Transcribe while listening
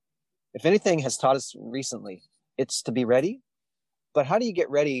If anything has taught us recently, it's to be ready. But how do you get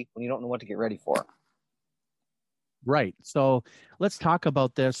ready when you don't know what to get ready for? Right. So let's talk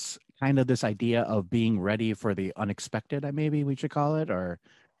about this idea of being ready for the unexpected, maybe we should call it, or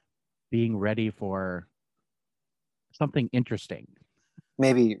being ready for something interesting.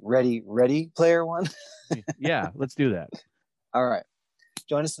 Maybe ready player one. Yeah, let's do that. All right.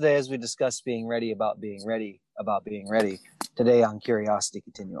 Join us today as we discuss being ready about being ready about being ready today on Curiosity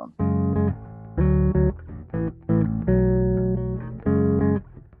Continuum.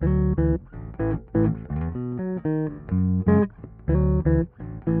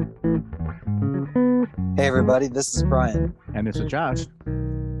 Hey everybody, this is Brian. And this is Josh.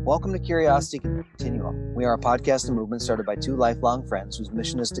 Welcome to Curiosity Continuum. We are a podcast and movement started by two lifelong friends whose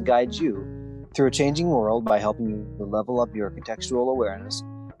mission is to guide you through a changing world by helping you to level up your contextual awareness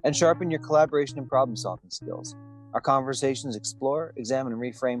and sharpen your collaboration and problem-solving skills. Our conversations explore, examine, and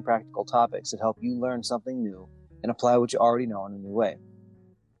reframe practical topics that help you learn something new and apply what you already know in a new way.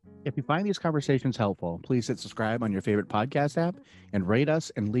 If you find these conversations helpful, please hit subscribe on your favorite podcast app and rate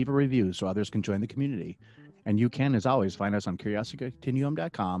us and leave a review so others can join the community. And you can, as always, find us on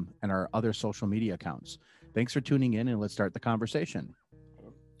curiositycontinuum.com and our other social media accounts. Thanks for tuning in, and let's start the conversation.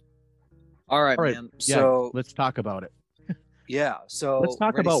 All right, man. Yeah, so let's talk about it. Yeah. So let's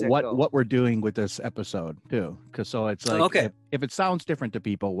talk about what we're doing with this episode too. Because it's like, okay, if it sounds different to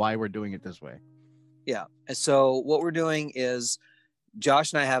people, why we're doing it this way. Yeah. And so what we're doing is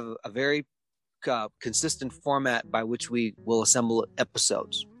Josh and I have a very consistent format by which we will assemble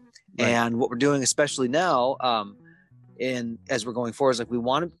episodes. Right. And what we're doing, especially now, as we're going forward, is like we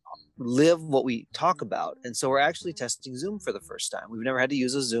want to live what we talk about. And so we're actually testing Zoom for the first time. We've never had to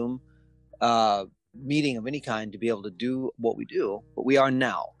use a Zoom meeting of any kind to be able to do what we do, but we are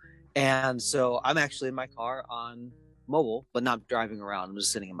now. And so I'm actually in my car on mobile, but not driving around. I'm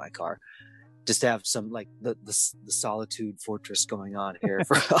just sitting in my car. Just to have some like the solitude fortress going on here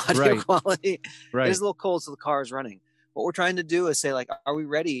for audio quality. Right. It is a little cold, so the car is running. What we're trying to do is say, like, are we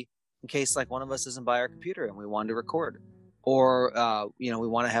ready in case like one of us isn't by our computer and we want to record, or we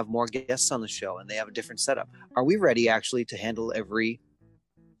want to have more guests on the show and they have a different setup. Are we ready actually to handle every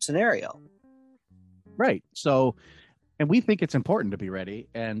scenario? Right. So, and we think it's important to be ready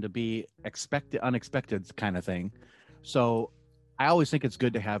and to be unexpected kind of thing. So I always think it's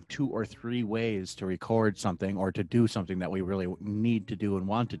good to have 2 or 3 ways to record something or to do something that we really need to do and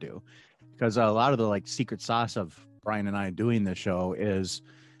want to do. Because a lot of the like secret sauce of Brian and I doing this show is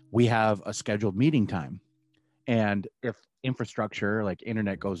we have a scheduled meeting time. And if infrastructure like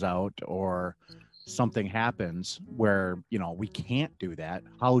internet goes out or something happens where, we can't do that,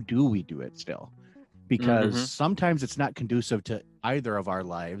 how do we do it still? Because sometimes it's not conducive to either of our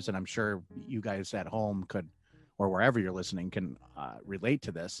lives. And I'm sure you guys at home could, or wherever you're listening, can relate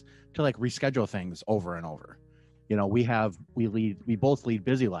to this, to like reschedule things over and over. We both lead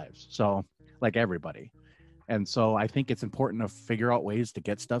busy lives. So like everybody. And so I think it's important to figure out ways to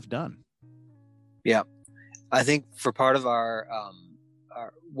get stuff done. Yeah. I think for part of our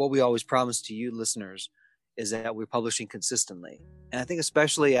what we always promise to you listeners is that we're publishing consistently. And I think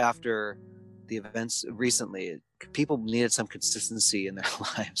especially after the events recently, people needed some consistency in their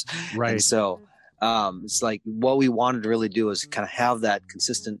lives. Right. And so it's like what we wanted to really do is kind of have that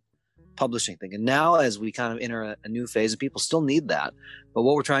consistent publishing thing. And now as we kind of enter a new phase, and people still need that, but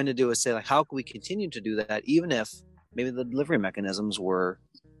what we're trying to do is say, like, how can we continue to do that even if maybe the delivery mechanisms were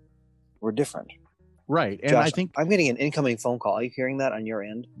different? Right. And Josh, I think I'm getting an incoming phone call. Are you hearing that on your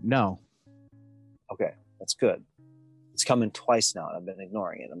end? No. Okay, that's good. It's coming twice now and I've been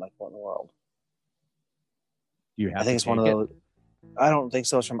ignoring it. I'm like, what in the world? I think it's one of those. I don't think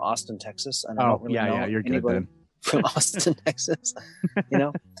so. It's from Austin, Texas. And I don't really know you're good then. From Austin, Texas.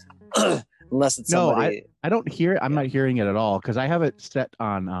 Unless it's somebody. I don't hear. I'm not hearing it at all because I have it set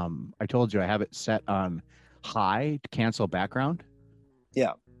on. I told you I have it set on high to cancel background.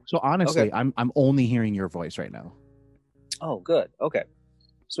 Yeah. So honestly, I'm only hearing your voice right now. Oh, good. Okay.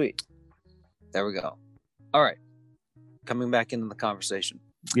 Sweet. There we go. All right. Coming back into the conversation.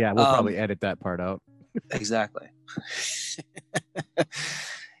 Yeah, we'll probably edit that part out. Exactly.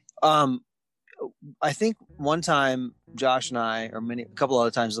 I think one time Josh and I, or a couple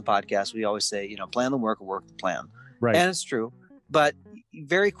other times in the podcast, we always say, plan the work or work the plan. Right. And it's true. But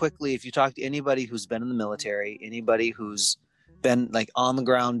very quickly, if you talk to anybody who's been in the military, anybody who's been like on the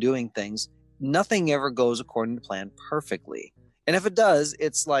ground doing things, nothing ever goes according to plan perfectly. And if it does,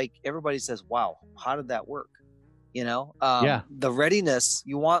 it's like everybody says, wow, how did that work? The readiness,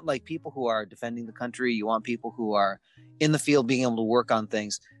 you want like people who are defending the country. You want people who are in the field being able to work on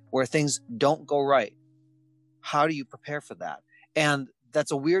things where things don't go right. How do you prepare for that? And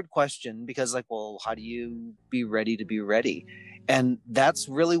that's a weird question because like, well, how do you be ready to be ready? And that's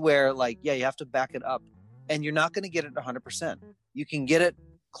really where like, yeah, you have to back it up, and you're not going to get it 100%. You can get it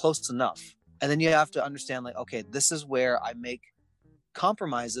close enough. And then you have to understand like, okay, this is where I make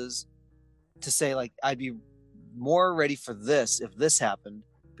compromises to say like, I'd be more ready for this if this happened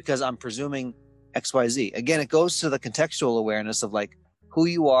because I'm presuming XYZ. Again, it goes to the contextual awareness of like who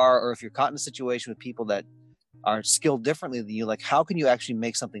you are, or if you're caught in a situation with people that are skilled differently than you, like how can you actually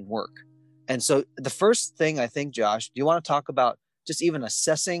make something work? And so the first thing I think, Josh, do you want to talk about just even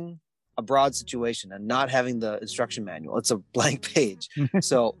assessing a broad situation and not having the instruction manual? It's a blank page.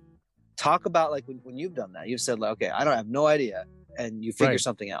 So talk about like when you've done that, you've said like, okay, I don't have no idea, and you figure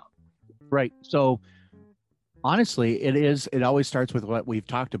something out. Right. So honestly, it always starts with what we've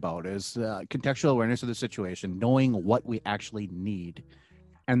talked about is contextual awareness of the situation, knowing what we actually need,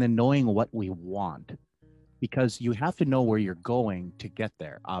 and then knowing what we want, because you have to know where you're going to get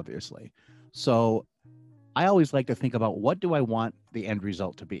there, obviously. So I always like to think about, what do I want the end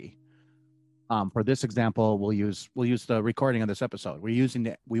result to be? For this example, we'll use the recording of this episode.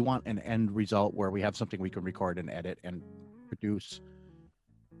 We want an end result where we have something we can record and edit and produce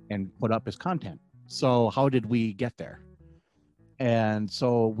and put up as content. So how did we get there? And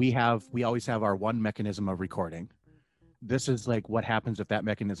so we always have our one mechanism of recording. This is like what happens if that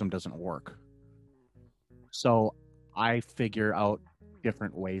mechanism doesn't work. So I figure out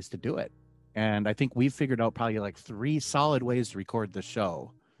different ways to do it. And I think we've figured out probably like 3 solid ways to record the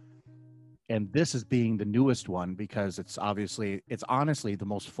show. And this is being the newest one because it's honestly the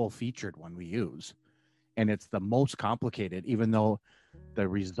most full-featured one we use. And it's the most complicated, even though the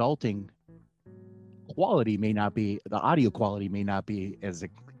resulting quality may not be, the audio quality may not be as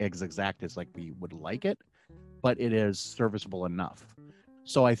exact as like we would like it, but it is serviceable enough.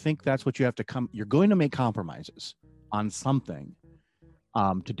 So I think that's what you have to you're going to make compromises on something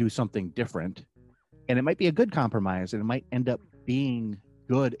to do something different. And it might be a good compromise, and it might end up being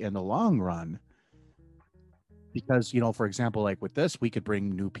good in the long run. Because, for example, like with this, we could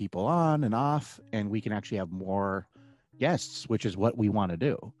bring new people on and off, and we can actually have more guests, which is what we want to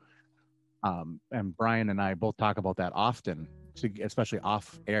do. And Brian and I both talk about that often, especially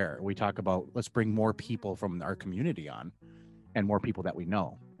off air. We talk about, let's bring more people from our community on and more people that we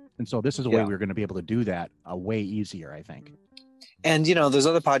know. And so this is a way we're going to be able to do that way easier, I think. And, there's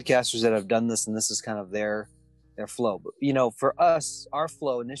other podcasters that have done this, and this is kind of their flow. But, for us, our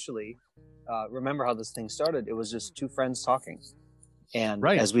flow initially, remember how this thing started? It was just 2 friends talking. And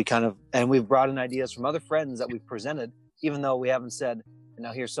as we and we've brought in ideas from other friends that we've presented, even though we haven't said,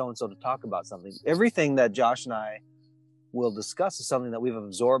 now here's so-and-so to talk about something. Everything that Josh and I will discuss is something that we've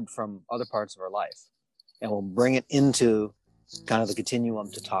absorbed from other parts of our life, and we'll bring it into kind of the continuum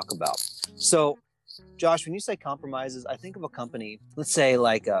to talk about. So, Josh, when you say compromises, I think of a company, let's say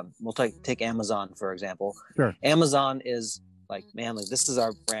like, we'll take Amazon, for example. Sure. Amazon is like, man, like this is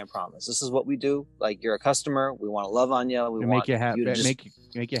our brand promise. This is what we do. Like, you're a customer. We want to love on you. We want make you happy.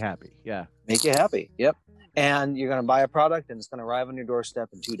 Make you happy. Yeah. Make you happy. Yep. And you're going to buy a product, and it's going to arrive on your doorstep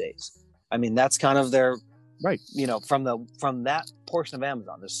in 2 days. I mean, that's kind of their, from that portion of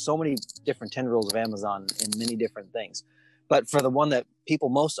Amazon. There's so many different tendrils of Amazon in many different things. But for the one that people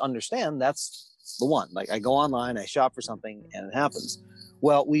most understand, that's the one. Like, I go online, I shop for something, and it happens.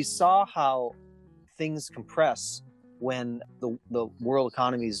 Well, we saw how things compress when the world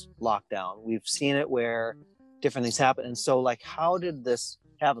economy's locked down. We've seen it where different things happen. And so, like, how did this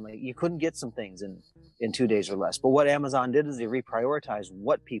happen? Like, you couldn't get some things in 2 days or less. But what Amazon did is they reprioritized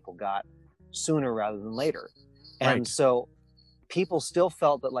what people got sooner rather than later. And so people still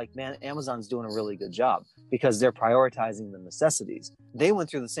felt that, like, man, Amazon's doing a really good job because they're prioritizing the necessities. They went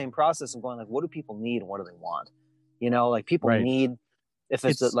through the same process of going like, what do people need and what do they want? Like people need, if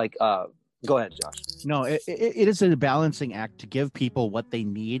it's go ahead, Josh. No, it is a balancing act to give people what they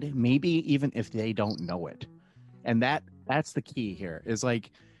need, maybe even if they don't know it. And that's the key here, is like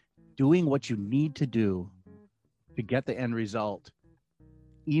doing what you need to do to get the end result,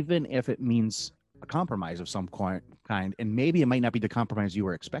 even if it means a compromise of some kind. And maybe it might not be the compromise you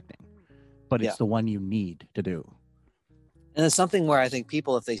were expecting, but it's the one you need to do. And it's something where I think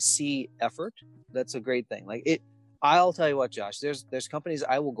people, if they see effort, that's a great thing. Like I'll tell you what, Josh, there's companies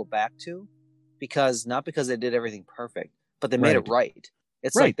I will go back to not because they did everything perfect, but they made it right.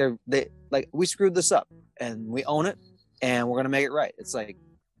 It's like they we screwed this up and we own it and we're going to make it right. It's like,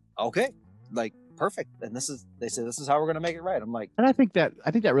 okay, like perfect. And they say, this is how we're going to make it right. I'm like, and I think that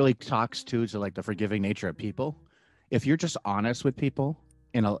really talks to like the forgiving nature of people. If you're just honest with people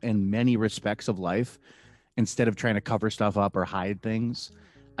in many respects of life, instead of trying to cover stuff up or hide things,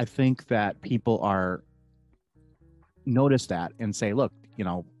 I think that people notice that and say, look,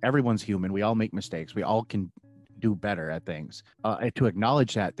 everyone's human. We all make mistakes. We all can do better at things. And to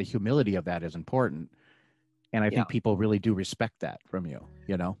acknowledge that, the humility of that is important. And I think people really do respect that from you,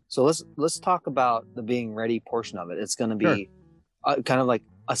 So let's talk about the being ready portion of it. It's going to be kind of like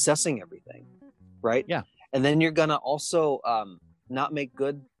assessing everything, right? Yeah. And then you're going to also not make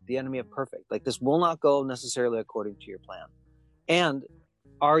good the enemy of perfect. Like, this will not go necessarily according to your plan. And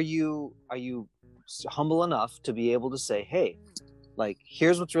are you humble enough to be able to say, hey, like,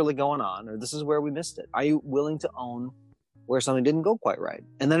 here's what's really going on, or this is where we missed it? Are you willing to own where something didn't go quite right?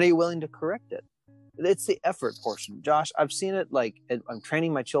 And then are you willing to correct it? It's the effort portion. Josh, I've seen it, like, I'm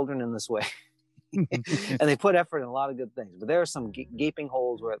training my children in this way. And they put effort in a lot of good things, but there are some gaping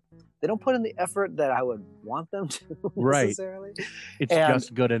holes where they don't put in the effort that I would want them to necessarily. It's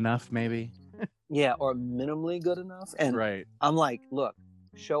just good enough, maybe. Yeah, or minimally good enough. And I'm like, look,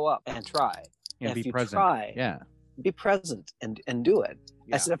 show up and try. And be if you present. Try, be present and do it.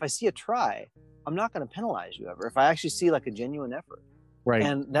 Yeah. I said, if I see a try, I'm not going to penalize you ever. If I actually see like a genuine effort. Right.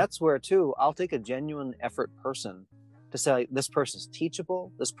 And that's where, too, I'll take a genuine effort person to say, like, this person's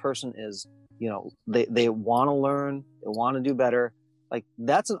teachable. This person is, they want to learn. They want to do better. Like,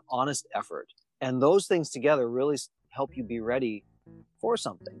 that's an honest effort. And those things together really help you be ready for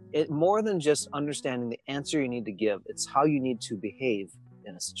something. It more than just understanding the answer you need to give. It's how you need to behave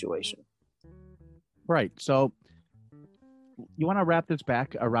in a situation. Right. So you want to wrap this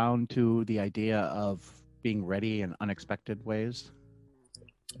back around to the idea of being ready in unexpected ways?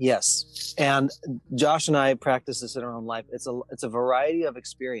 Yes. And Josh and I practice this in our own life. It's a variety of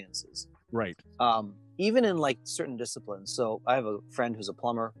experiences. Right. Even in like certain disciplines. So I have a friend who's a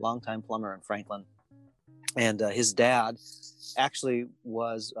plumber, longtime plumber in Franklin. And his dad actually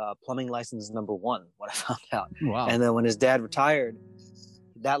was plumbing license number 1 when I found out. Wow. And then when his dad retired,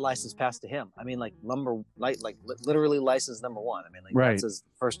 that license passed to him. I mean, like literally license number 1. I mean, like that's as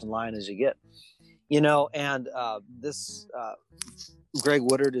first in line as you get. And this Greg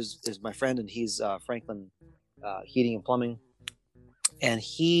Woodard is my friend, and he's Franklin Heating and Plumbing, and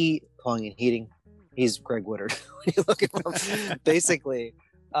plumbing and heating. He's Greg Woodard. What are you looking for? Basically,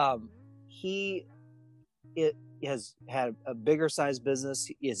 he has had a bigger size business.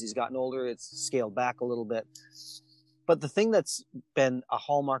 As he's gotten older, it's scaled back a little bit. But the thing that's been a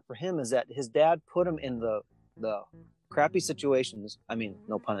hallmark for him is that his dad put him in the crappy situations. I mean,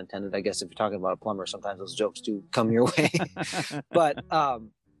 no pun intended, I guess, if you're talking about a plumber, sometimes those jokes do come your way. But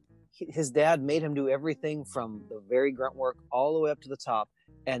his dad made him do everything from the very grunt work all the way up to the top.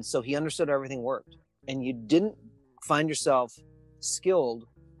 And so he understood everything worked. And you didn't find yourself skilled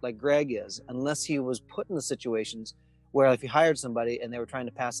like Greg is unless he was put in the situations where if you hired somebody and they were trying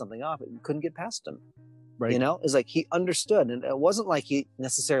to pass something off, you couldn't get past them. Right. It's like he understood. And it wasn't like he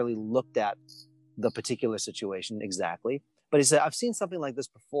necessarily looked at the particular situation exactly, but he said, I've seen something like this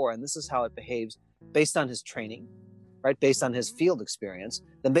before, and this is how it behaves based on his training, right? Based on his field experience,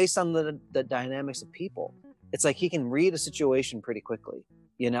 then based on the dynamics of people. It's like he can read a situation pretty quickly.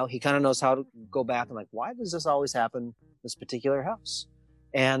 He kind of knows how to go back and like, why does this always happen in this particular house?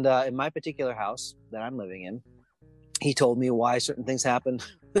 And in my particular house that I'm living in, he told me why certain things happen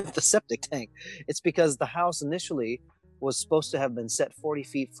with the septic tank. It's because the house initially was supposed to have been set 40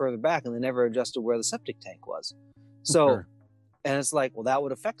 feet further back, and they never adjusted where the septic tank was. So, and it's like, well, that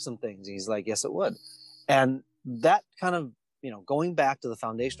would affect some things. He's like, yes, it would. And that kind of, going back to the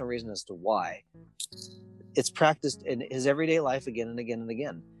foundational reason as to why, it's practiced in his everyday life again and again and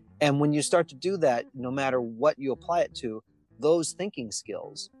again. And when you start to do that, no matter what you apply it to, those thinking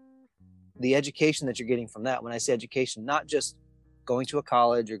skills, the education that you're getting from that, when I say education, not just going to a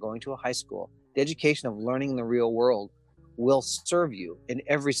college or going to a high school, the education of learning the real world will serve you in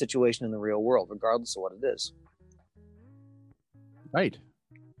every situation in the real world, regardless of what it is. Right.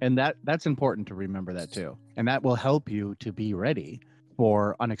 And that's important to remember that too. And that will help you to be ready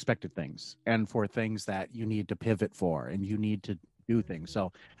for unexpected things and for things that you need to pivot for and you need to do things.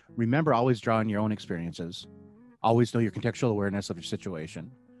 So remember, always draw on your own experiences. Always know your contextual awareness of your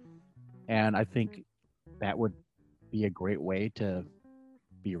situation. And I think that would be a great way to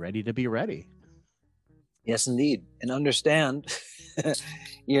be ready to be ready. Yes, indeed. And understand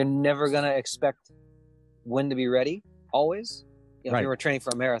you're never going to expect when to be ready, always. If you were training for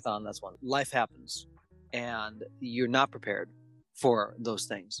a marathon, that's one. Life happens, and you're not prepared for those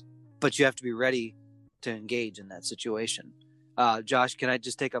things. But you have to be ready to engage in that situation. Josh, can I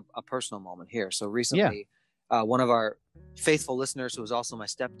just take a personal moment here? So recently, one of our faithful listeners, who was also my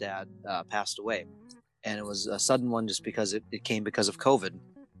stepdad, passed away. And it was a sudden one just because it came because of COVID.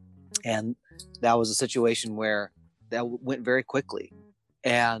 And that was a situation where that went very quickly.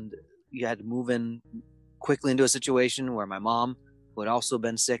 And you had to move in quickly into a situation where my mom who had also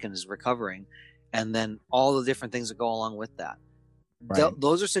been sick and is recovering, and then all the different things that go along with that. Right.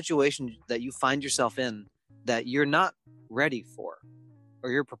 Those are situations that you find yourself in that you're not ready for,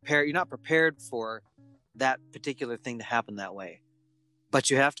 or you're not prepared for that particular thing to happen that way, but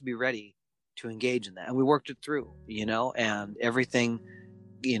you have to be ready to engage in that. And we worked it through, and everything,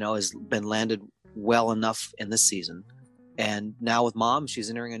 has been landed well enough in this season. And now with Mom, she's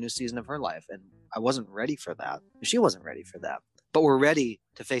entering a new season of her life, and I wasn't ready for that. She wasn't ready for that, but we're ready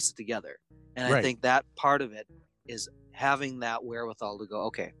to face it together. And I think that part of it is having that wherewithal to go,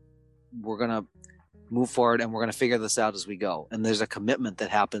 okay, we're going to move forward and we're going to figure this out as we go. And there's a commitment that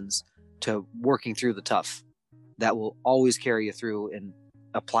happens to working through the tough that will always carry you through and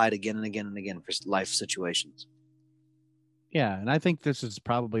apply it again and again and again for life situations. Yeah. And I think this is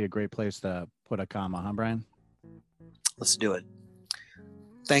probably a great place to put a comma, huh, Brian? Let's do it.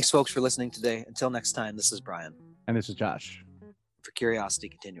 Thanks, folks, for listening today. Until next time, this is Brian. And this is Josh. For Curiosity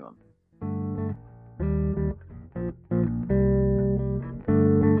Continuum.